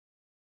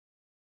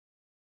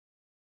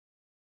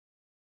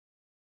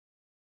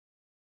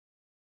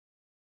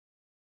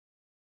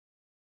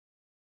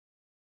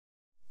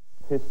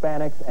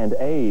Hispanics, and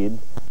AIDS.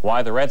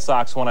 Why the Red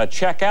Sox want to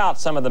check out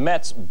some of the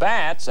Mets'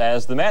 bats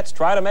as the Mets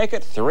try to make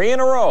it 3 in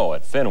a row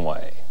at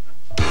Fenway.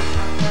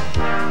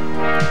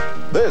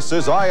 This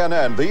is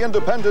INN, the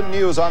Independent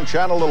News on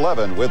Channel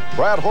 11 with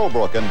Brad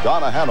Holbrook and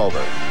Donna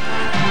Hanover.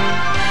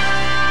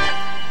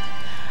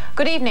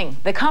 Good evening.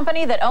 The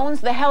company that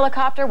owns the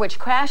helicopter which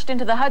crashed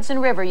into the Hudson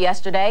River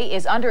yesterday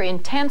is under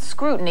intense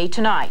scrutiny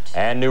tonight.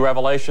 And new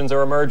revelations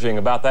are emerging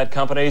about that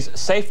company's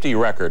safety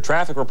record.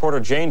 Traffic reporter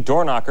Jane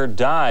Dornacker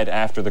died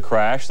after the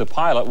crash. The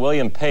pilot,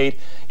 William Pate,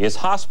 is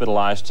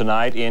hospitalized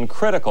tonight in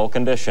critical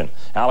condition.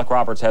 Alec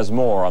Roberts has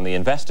more on the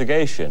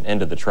investigation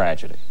into the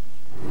tragedy.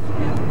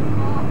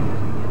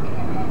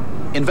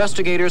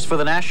 Investigators for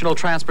the National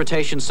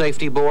Transportation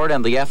Safety Board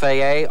and the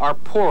FAA are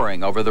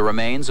poring over the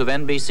remains of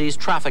NBC's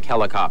traffic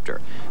helicopter,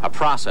 a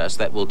process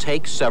that will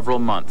take several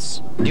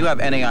months. Do you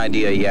have any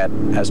idea yet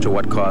as to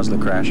what caused the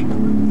crash?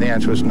 The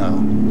answer is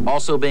no.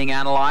 Also being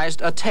analyzed,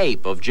 a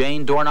tape of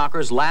Jane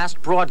Dornacker's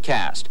last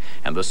broadcast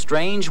and the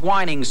strange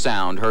whining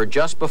sound heard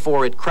just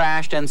before it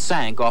crashed and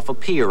sank off a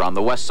pier on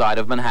the west side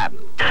of Manhattan.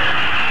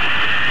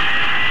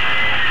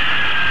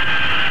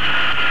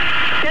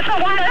 Get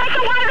the water! Get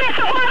the water! Get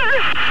the water!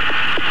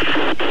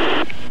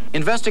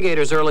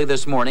 Investigators early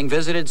this morning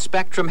visited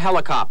Spectrum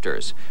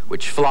Helicopters,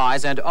 which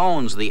flies and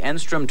owns the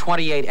Enstrom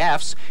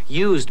 28Fs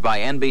used by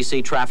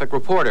NBC traffic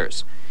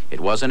reporters.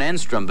 It was an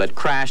Enstrom that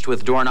crashed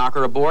with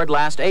Dornacker aboard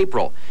last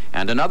April,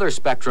 and another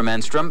Spectrum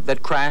Enstrom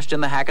that crashed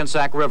in the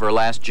Hackensack River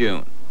last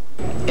June.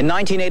 In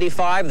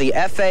 1985, the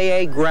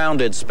FAA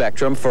grounded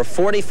Spectrum for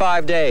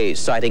 45 days,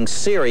 citing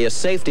serious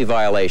safety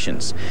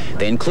violations.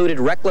 They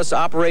included reckless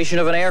operation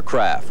of an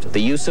aircraft,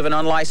 the use of an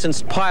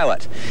unlicensed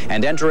pilot,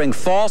 and entering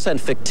false and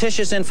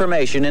fictitious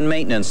information in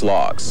maintenance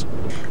logs.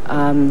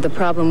 The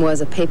problem was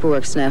a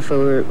paperwork snafu. We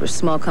were a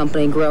small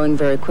company growing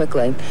very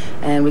quickly,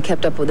 and we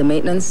kept up with the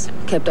maintenance,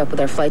 kept up with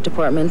our flight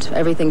department.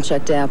 Everything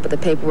checked out, but the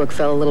paperwork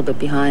fell a little bit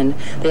behind.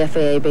 The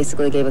FAA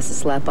basically gave us a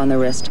slap on the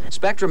wrist.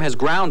 Spectrum has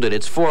grounded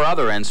its 4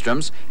 other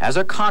Enstroms as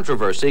a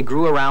controversy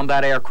grew around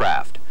that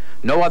aircraft.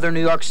 No other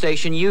New York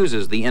station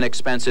uses the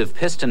inexpensive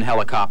piston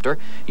helicopter,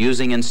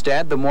 using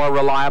instead the more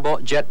reliable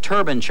jet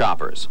turbine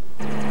choppers.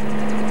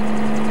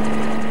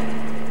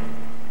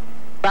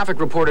 Traffic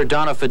reporter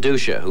Donna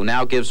Fiducia, who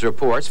now gives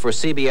reports for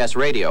CBS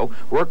Radio,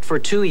 worked for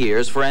 2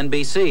 years for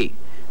NBC.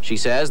 She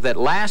says that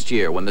last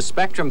year, when the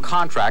Spectrum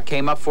contract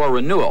came up for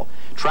renewal,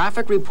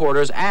 traffic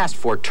reporters asked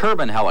for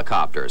turbine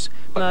helicopters.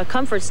 From a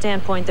comfort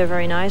standpoint, they're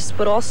very nice,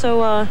 but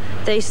also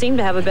they seem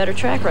to have a better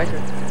track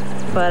record.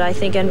 But I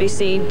think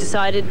NBC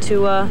decided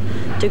to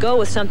go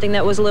with something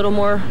that was a little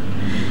more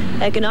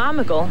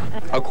economical.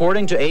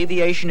 According to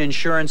aviation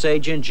insurance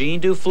agent Jean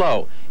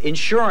Duflo,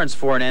 insurance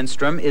for an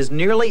Enstrom is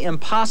nearly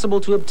impossible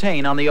to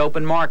obtain on the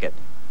open market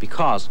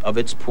because of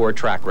its poor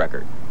track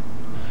record.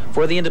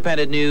 For the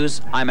Independent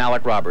News, I'm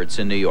Alec Roberts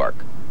in New York.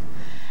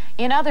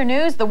 In other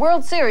news, the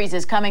World Series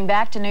is coming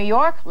back to New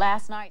York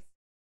last night.